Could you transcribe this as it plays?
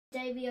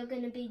Today we are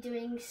going to be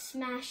doing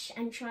Smash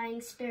and trying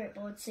Spirit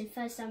Board. So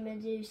first I'm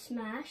going to do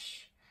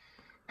Smash,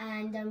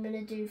 and I'm going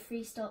to do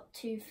Free Stop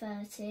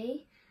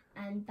 230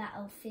 and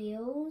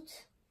Battlefield,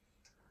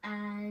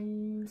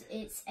 and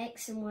it's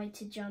X and Y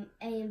to jump,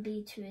 A and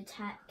B to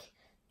attack.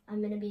 I'm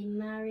going to be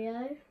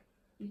Mario.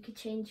 You could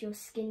change your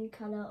skin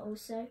colour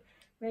also.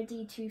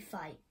 Ready to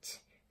fight.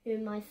 Who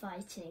am I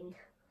fighting?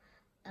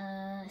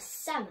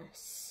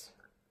 Samus.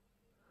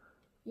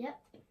 Yep.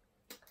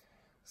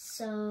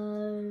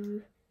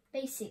 So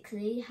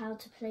basically how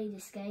to play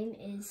this game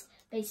is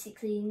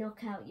basically knock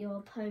out your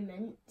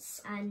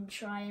opponents and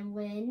try and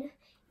win,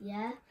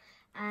 yeah,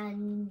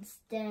 and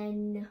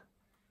then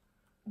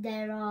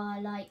there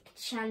are like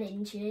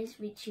challenges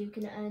which you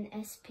can earn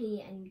SP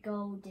and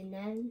gold in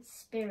them,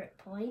 spirit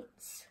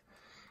points,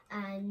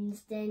 and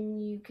then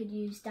you could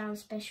use down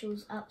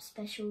specials, up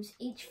specials.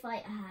 Each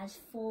fighter has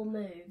 4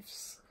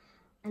 moves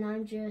and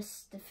I'm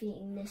just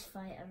defeating this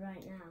fighter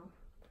right now,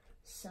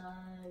 so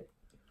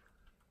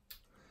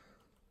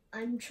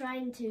I'm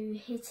trying to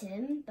hit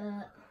him,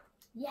 but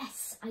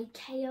yes, I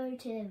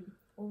KO'd him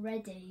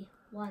already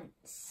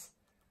once.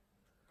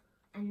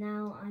 And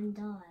now I'm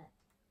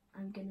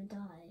gonna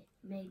die.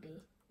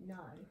 Maybe. No,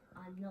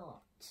 I'm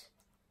not.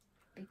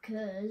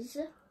 Because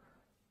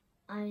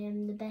I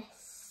am the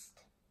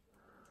best.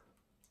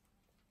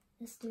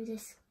 Let's do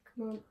this.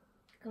 Come on.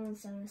 Come on,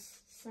 Samus.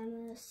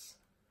 Samus.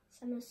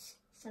 Samus.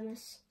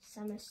 Samus.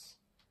 Samus.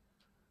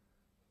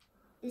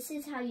 This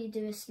is how you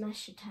do a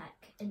smash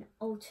attack, an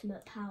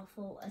ultimate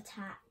powerful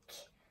attack,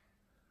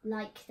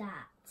 like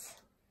that.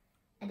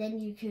 And then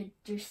you could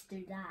just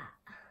do that.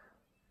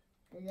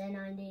 But then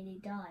I nearly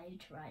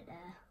died right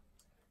there.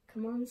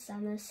 Come on,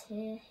 Samus,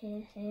 here,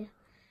 here, here.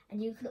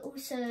 And you could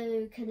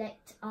also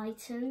collect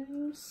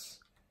items.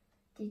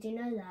 Did you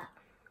know that?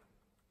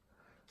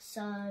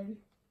 So,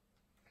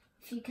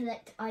 if you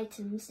collect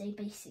items, they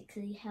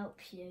basically help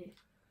you.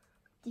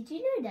 Did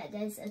you know that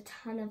there's a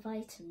ton of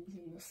items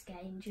in this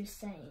game, just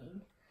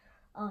saying?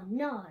 Oh,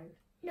 no,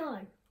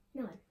 no,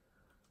 no.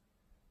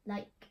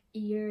 Like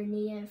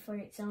Uranio, for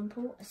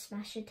example, a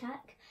smash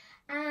attack,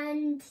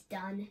 and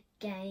done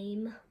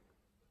game.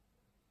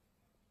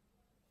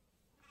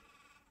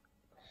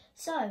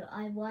 So,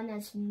 I won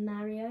as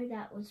Mario.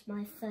 That was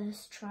my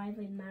first try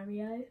with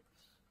Mario.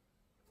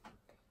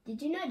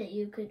 Did you know that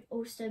you could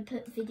also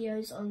put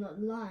videos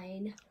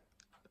online?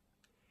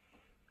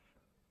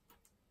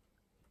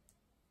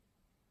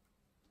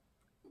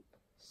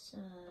 So